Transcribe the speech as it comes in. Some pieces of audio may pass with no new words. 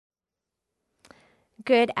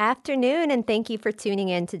Good afternoon, and thank you for tuning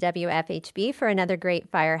in to WFHB for another great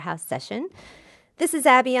Firehouse Session. This is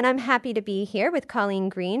Abby, and I'm happy to be here with Colleen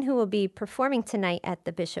Green, who will be performing tonight at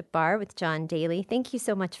the Bishop Bar with John Daly. Thank you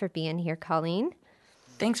so much for being here, Colleen.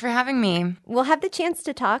 Thanks for having me. We'll have the chance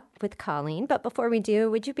to talk with Colleen, but before we do,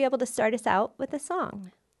 would you be able to start us out with a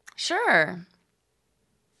song? Sure.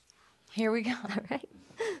 Here we go. All right.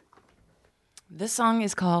 This song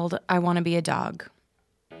is called I Want to Be a Dog.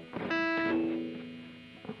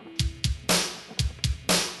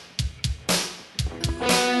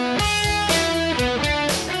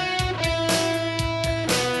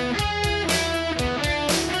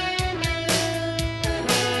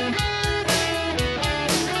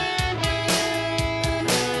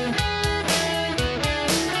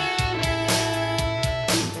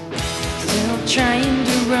 Trying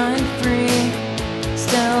to run free,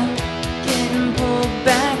 still getting pulled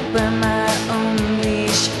back by my own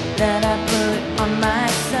leash that I put on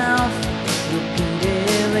myself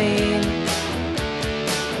repeatedly.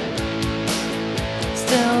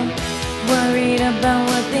 Still worried about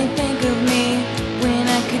what they think of me when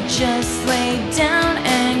I could just lay down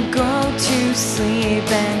and go to sleep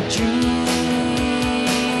and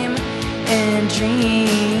dream and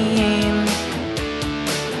dream.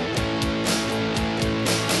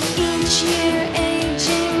 Year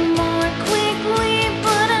aging more quickly,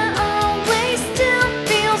 but I always still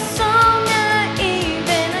feel so naive,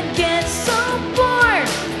 and I get so bored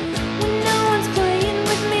when no one's playing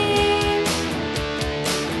with me.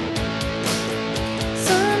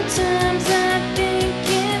 Sometimes I think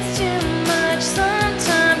it's too much,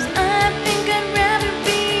 sometimes I think I'd rather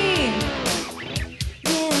be.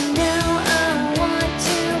 Yeah, now I want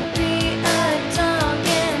to be a dog,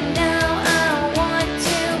 and now I want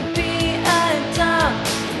to be a dog.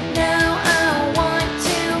 Now I want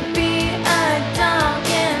to be a dog,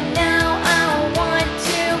 and now I want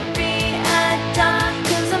to be a dog.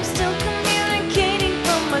 'Cause I'm still communicating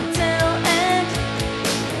from my tail end.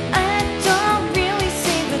 I don't really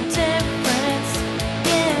see the difference.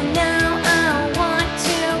 Yeah, now I want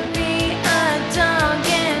to be a dog,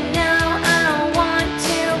 and now I want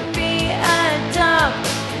to be a dog.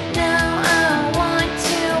 Now I want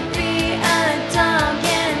to be a dog,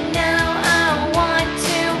 and now I want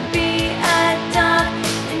to be a dog.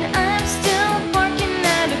 And I'm still barking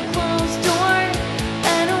at a closed door. I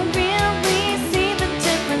don't really see the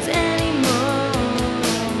difference anymore.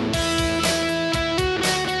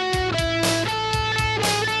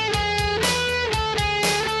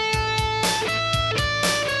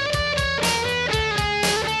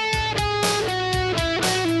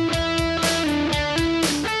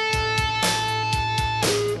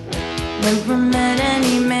 Never met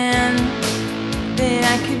any man that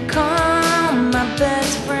I could call my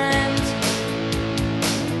best friend.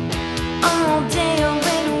 All day I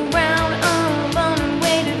went around alone and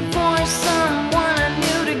waited for someone I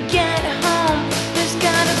knew to get home. There's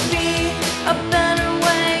gotta be a better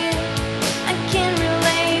way. I can't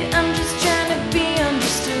relate, I'm just trying to be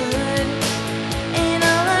understood. And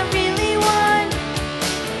all I really want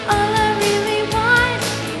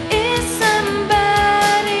is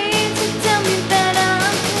somebody to tell me that I'm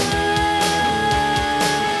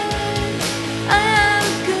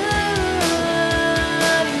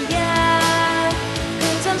good, yeah.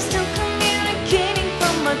 'Cause I'm still communicating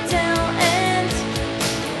from my tail end.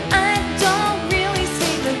 I don't really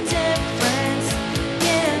see the difference.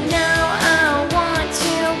 Yeah, now I want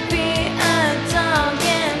to be a dog,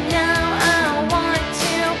 and now I want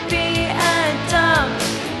to be a dog.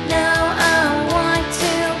 Now I want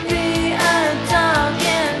to be a dog,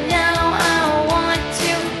 and now I want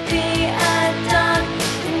to be a dog.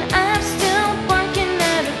 And I'm still barking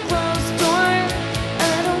at a closed door. I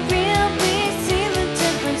don't really see the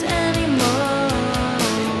difference anymore.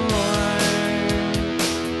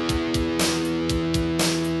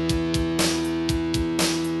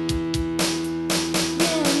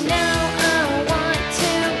 Yeah, now I want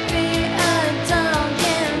to be a dog,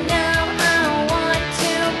 and now I want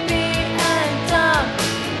to be a dog.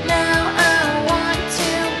 Now I want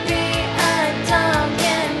to be a dog,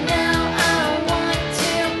 and now I want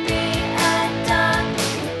to be a dog.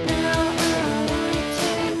 Now I want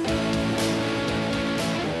to.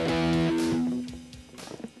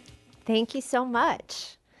 Thank you so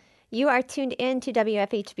much. You are tuned in to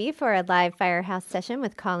WFHB for a live Firehouse Session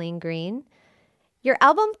with Colleen Green. Your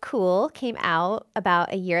album Cool came out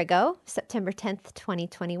about a year ago, September 10th,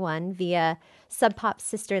 2021, via Sub Pop's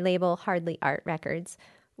sister label Hardly Art Records.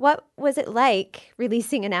 What was it like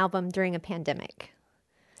releasing an album during a pandemic?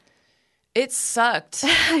 It sucked.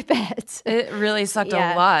 I bet. It really sucked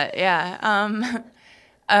Yeah. a lot. Yeah.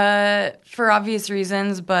 For obvious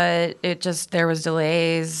reasons, but there was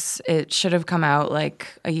delays. It should have come out like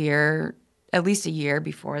at least a year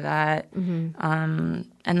before that. And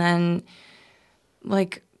then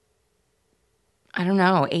like, I don't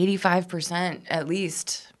know, 85% at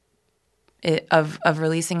least of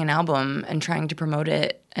releasing an album and trying to promote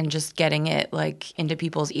it and just getting it like into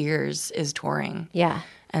people's ears is touring. Yeah.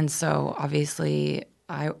 And so obviously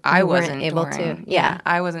I You weren't wasn't able touring. to. Yeah.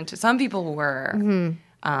 I wasn't. Some people were.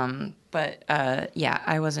 But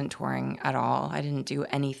I wasn't touring at all. I didn't do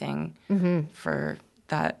anything for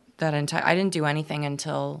that entire. I didn't do anything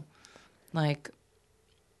until like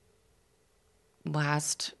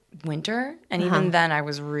last winter, and even then, I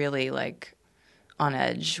was really like on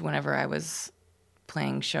edge whenever I was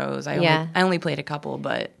playing shows. I only played a couple,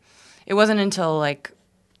 but it wasn't until like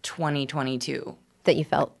 2022 that you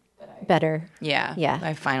felt better. Yeah. Yeah.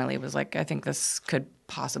 I finally was like, I think this could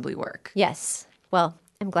possibly work. Yes. Well,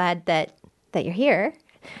 I'm glad that you're here.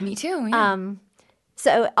 Me too. Yeah.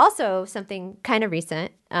 So also something kind of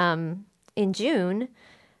recent. In June,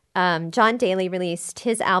 John Daly released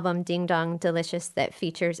his album Ding Dong Delicious that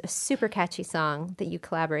features a super catchy song that you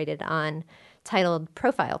collaborated on titled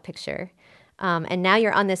Profile Picture. And now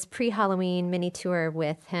you're on this pre-Halloween mini tour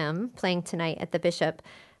with him, playing tonight at the Bishop.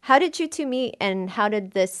 How did you two meet, and how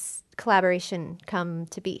did this collaboration come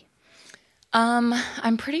to be?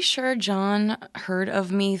 I'm pretty sure John heard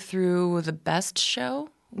of me through The Best Show,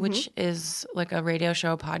 which is like a radio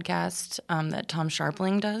show podcast that Tom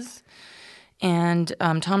Sharpling does. And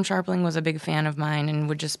Tom Sharpling was a big fan of mine and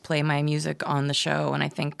would just play my music on the show. And I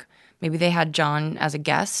think maybe they had John as a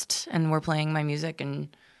guest and were playing my music, and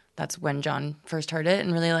that's when John first heard it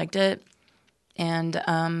and really liked it. And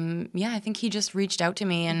I think he just reached out to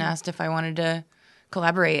me and asked if I wanted to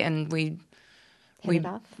collaborate, and we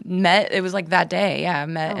met. It was like that day. Yeah,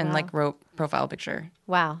 met and like wrote Profile Picture.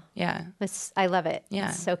 Wow. Yeah. I love it. Yeah.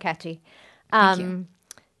 It's so catchy. Thank you.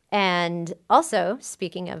 And also,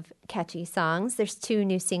 speaking of catchy songs, there's 2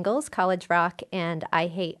 new singles, College Rock and I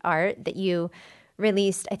Hate Art, that you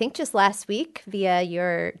released, I think, just last week via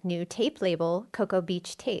your new tape label, Cocoa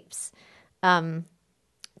Beach Tapes. Tell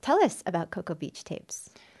us about Cocoa Beach Tapes.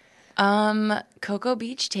 Cocoa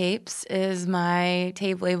Beach Tapes is my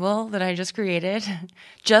tape label that I just created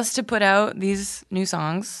just to put out these new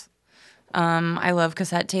songs. I love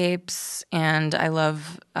cassette tapes, and I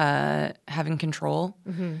love having control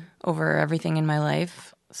over everything in my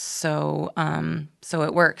life. So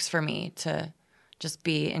it works for me to just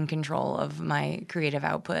be in control of my creative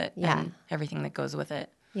output and everything that goes with it.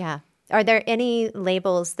 Yeah. Are there any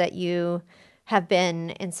labels that you have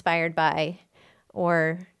been inspired by,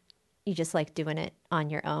 or you just like doing it on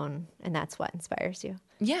your own and that's what inspires you?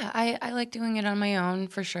 Yeah, I like doing it on my own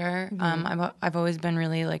for sure. I've always been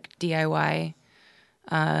really like DIY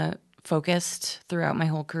focused throughout my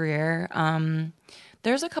whole career.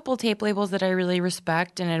 There's a couple tape labels that I really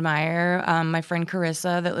respect and admire. My friend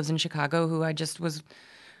Carissa that lives in Chicago, who I just was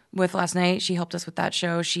with last night, she helped us with that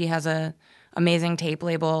show. She has a amazing tape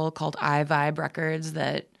label called iVibe Records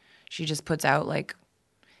that she just puts out like,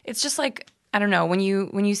 it's just like, I don't know, when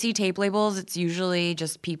you see tape labels, it's usually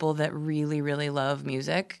just people that really, really love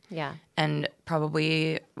music. Yeah. And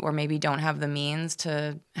probably or maybe don't have the means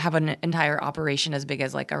to have an entire operation as big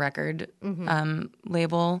as like a record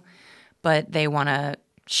label, but they want to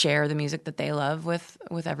share the music that they love with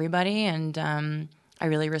everybody, and I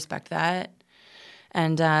really respect that.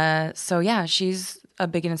 And so she's a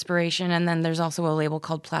big inspiration. And then there's also a label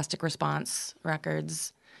called Plastic Response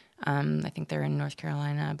Records. I think they're in North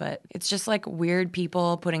Carolina, but it's just like weird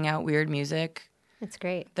people putting out weird music. It's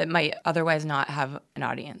great. That might otherwise not have an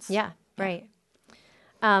audience. Yeah, right.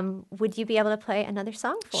 Would you be able to play another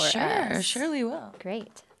song for us? Sure, surely will.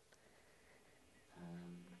 Great.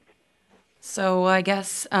 So I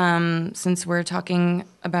guess since we're talking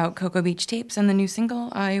about Cocoa Beach Tapes and the new single,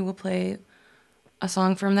 I will play a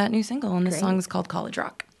song from that new single, and the song is called College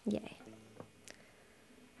Rock. Yay.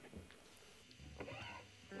 I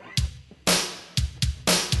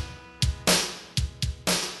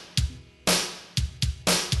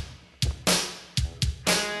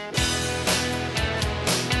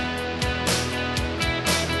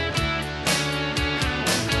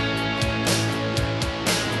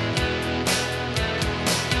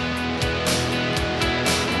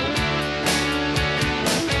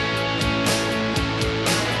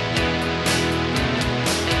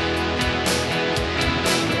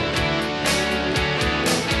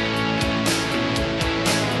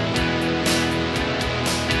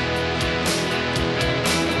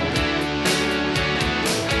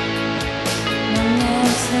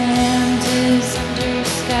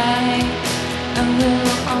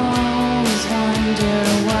wonder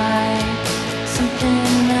why something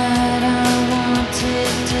that I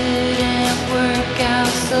wanted didn't work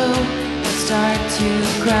out, so I start to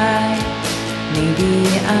cry. Maybe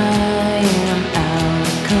I am out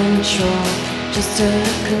of control. Just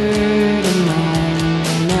occurred a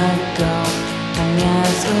moment ago. Long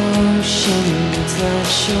as ocean meets the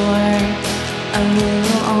shore, I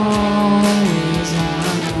will always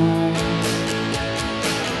want home.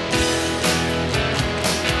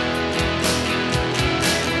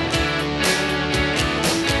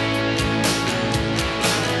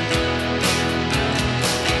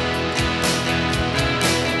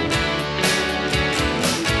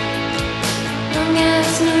 Long as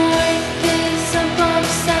north is above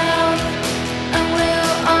south, I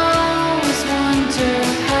will always wonder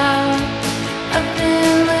how. I've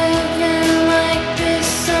been living like this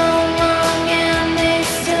so long and they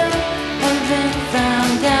still haven't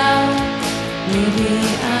found out. Maybe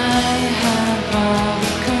I have all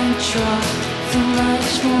the control, so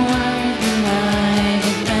much more than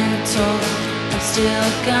I've been told. I've still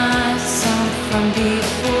got some from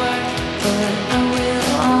before, but I will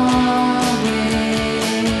always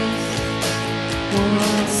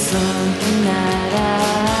want something that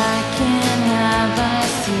I can have. I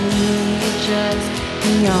see it just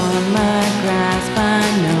beyond my grasp. I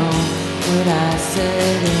know what I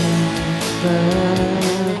said in the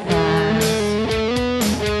past.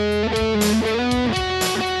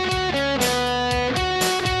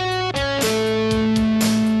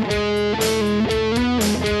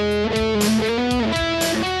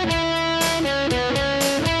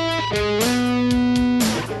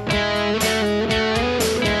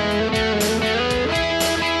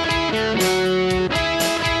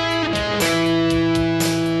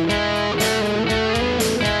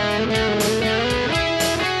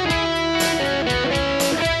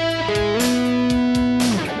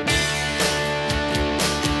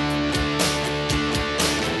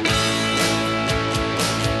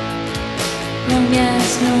 Long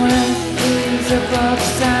as north is above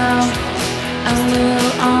south, I will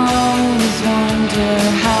always wonder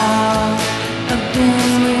how. I've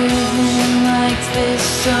been living like this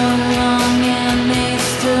so long and they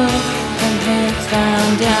still haven't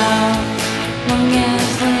found out. Long as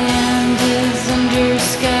land is under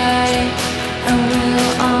sky, I will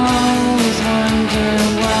always wonder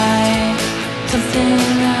why something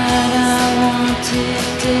that I wanted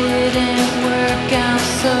didn't work out,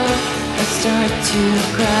 so I start to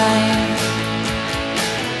cry.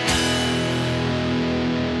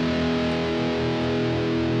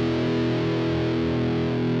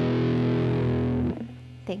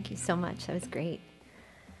 Thank you so much. That was great.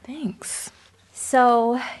 Thanks.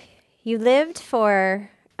 So you lived for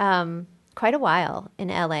quite a while in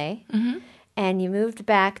LA, and you moved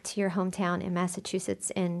back to your hometown in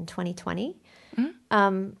Massachusetts in 2020.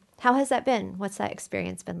 How has that been? What's that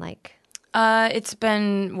experience been like? It's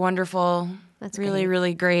been wonderful. That's really, great.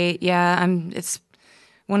 really great. Yeah, it's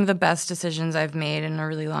one of the best decisions I've made in a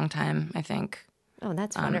really long time, I think. Oh,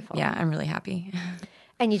 that's wonderful. Yeah, I'm really happy.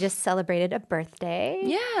 And you just celebrated a birthday.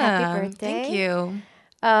 Yeah. Happy birthday. Thank you.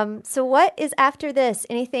 So what is after this?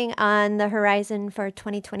 Anything on the horizon for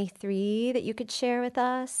 2023 that you could share with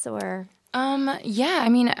us, or? Yeah, I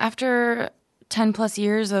mean, after 10 plus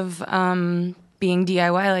years of being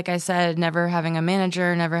DIY, like I said, never having a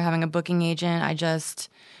manager, never having a booking agent, I just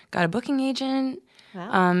got a booking agent.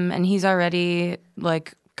 Wow. And he's already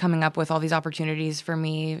like coming up with all these opportunities for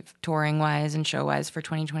me, touring wise and show wise for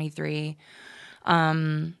 2023.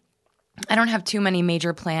 I don't have too many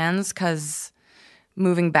major plans because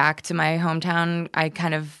moving back to my hometown, I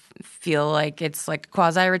kind of feel like it's like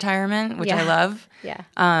quasi-retirement, which I Yeah. love. Yeah.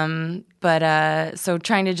 But so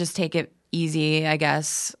trying to just take it easy, I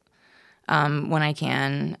guess, when I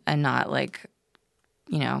can, and not like,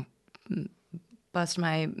 you know, bust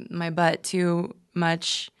my butt too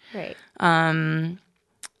much. Right.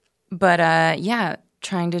 But yeah,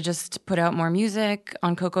 trying to just put out more music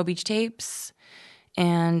on Cocoa Beach tapes,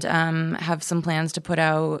 and have some plans to put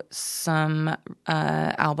out some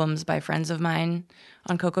albums by friends of mine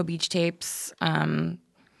on Cocoa Beach tapes. I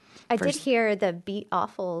did hear the Beat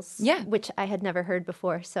Awfuls, Yeah. which I had never heard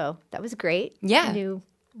before, so that was great. Yeah. New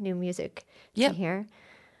music Yep. to hear.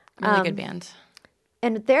 Really good band.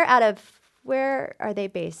 And they're out of, where are they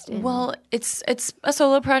based in? Well, it's a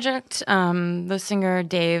solo project. The singer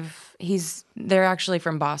Dave, they're actually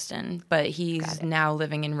from Boston, but he's now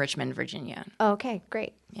living in Richmond, Virginia. Okay,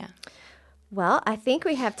 great. Yeah. Well, I think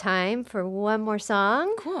we have time for one more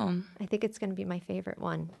song. Cool. I think it's going to be my favorite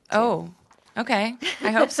one. Oh, okay.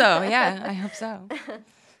 I hope so. Yeah, I hope so.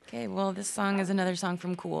 Okay, well, this song is another song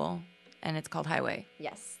from Cool. and it's called Highway.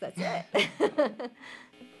 Yes, that's it.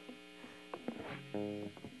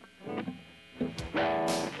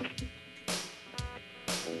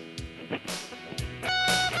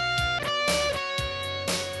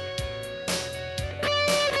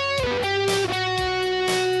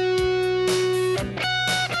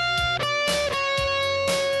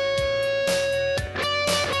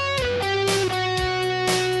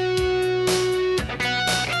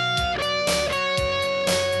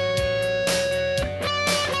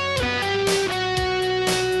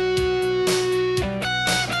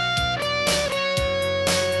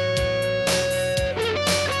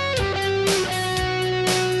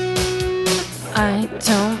 I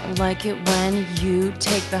don't like it when you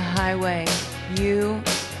take the highway. You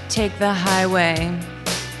take the highway.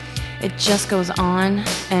 It just goes on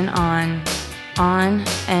and on, on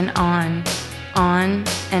and on, on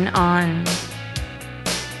and on.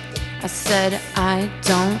 I said I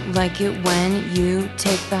don't like it when you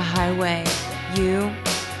take the highway. You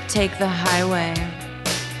take the highway.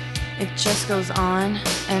 It just goes on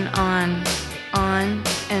and on, on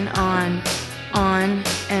and on, on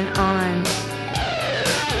and on.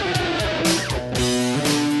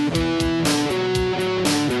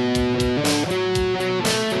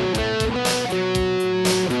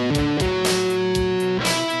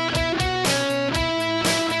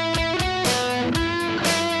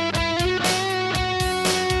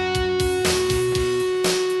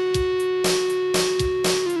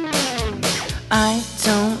 I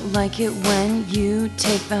don't like it when you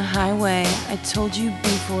take the highway. I told you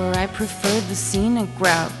before I prefer the scenic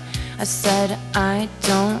route. I said I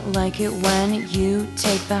don't like it when you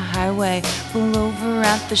take the highway. Pull over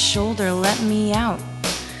at the shoulder, let me out.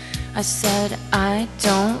 I said I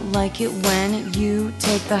don't like it when you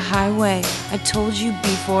take the highway. I told you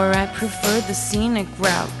before I prefer the scenic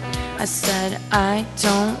route. I said I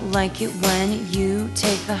don't like it when you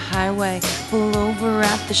take the highway. Pull over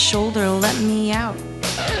at the shoulder, let me out.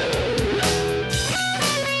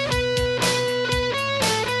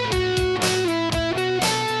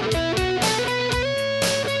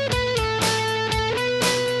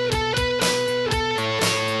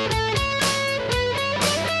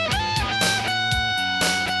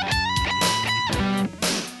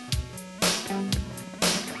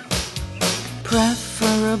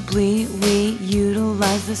 Preferably we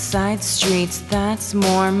utilize the side streets, that's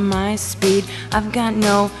more my speed. I've got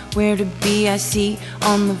nowhere to be, I see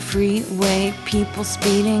on the freeway people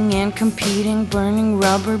speeding and competing, burning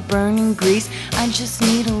rubber, burning grease. I just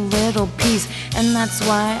need a little peace, and that's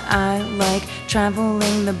why I like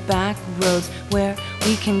traveling the back roads where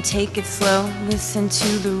we can take it slow. Listen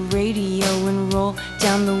to the radio and roll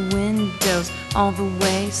down the windows all the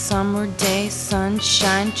way. Summer day,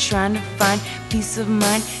 sunshine, trying to find peace of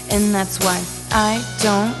mind. And that's why I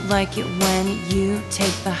don't like it when you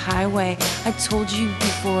take the highway. I told you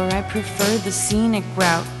before I prefer the scenic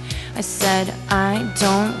route. I said I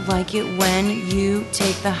don't like it when you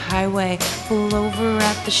take the highway. Pull over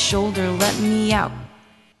at the shoulder, let me out.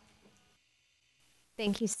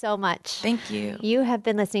 Thank you so much. Thank you. You have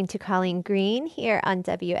been listening to Colleen Green here on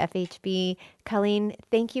WFHB. Colleen,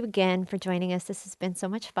 thank you again for joining us. This has been so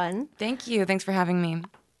much fun. Thank you. Thanks for having me.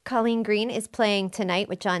 Colleen Green is playing tonight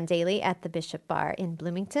with John Daly at the Bishop Bar in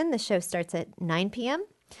Bloomington. The show starts at 9 p.m.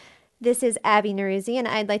 This is Abby Noroozi, and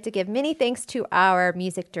I'd like to give many thanks to our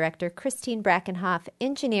music director, Christine Brackenhoff,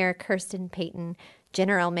 engineer Kirsten Payton,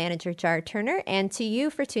 general manager Jar Turner, and to you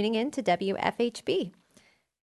for tuning in to WFHB.